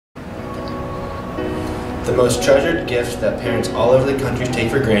The most treasured gift that parents all over the country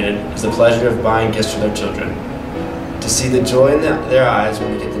take for granted is the pleasure of buying gifts for their children. To see the joy in their eyes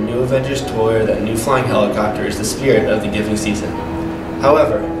when they get the new Avengers toy or that new flying helicopter is the spirit of the giving season.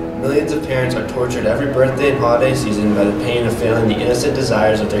 However, millions of parents are tortured every birthday and holiday season by the pain of failing the innocent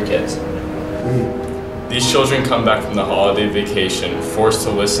desires of their kids. These children come back from the holiday vacation forced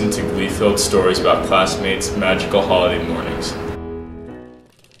to listen to glee-filled stories about classmates' magical holiday mornings.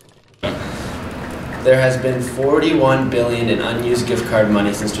 There has been $41 billion in unused gift card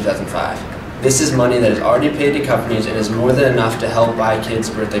money since 2005. This is money that is already paid to companies and is more than enough to help buy kids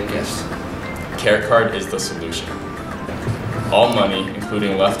birthday gifts. CareCard is the solution. All money,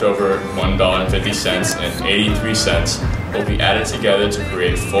 including leftover $1.50 and 83 cents, will be added together to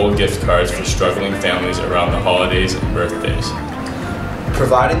create full gift cards for struggling families around the holidays and birthdays.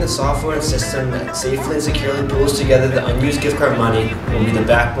 Providing the software and system that safely and securely pulls together the unused gift card money will be the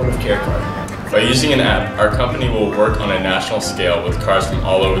backbone of CareCard. By using an app, our company will work on a national scale with cards from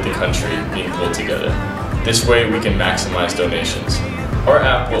all over the country being pulled together. This way we can maximize donations. Our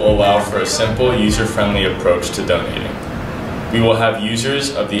app will allow for a simple, user-friendly approach to donating. We will have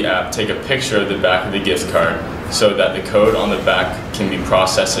users of the app take a picture of the back of the gift card so that the code on the back can be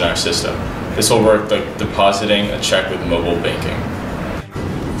processed in our system. This will work like depositing a check with mobile banking.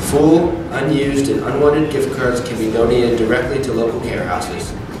 Full, unused, and unwanted gift cards can be donated directly to local care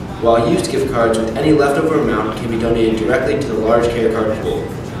houses, while used gift cards with any leftover amount can be donated directly to the large CareCard pool.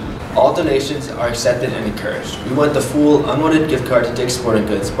 All donations are accepted and encouraged. We want the full, unwanted gift card to Dick's Sporting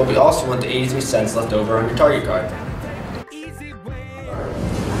Goods, but we also want the 83 cents left over on your Target card.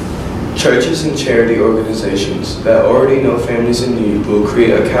 Churches and charity organizations that already know families in need will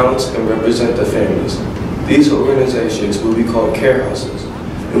create accounts and represent the families. These organizations will be called care houses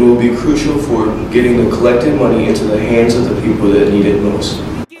and will be crucial for getting the collected money into the hands of the people that need it most.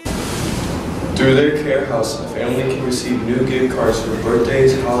 Through their care house, a family can receive new gift cards for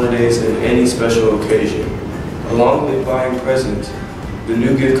birthdays, holidays, and any special occasion. Along with buying presents, the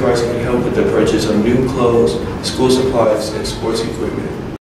new gift cards can help with the purchase of new clothes, school supplies, and sports equipment.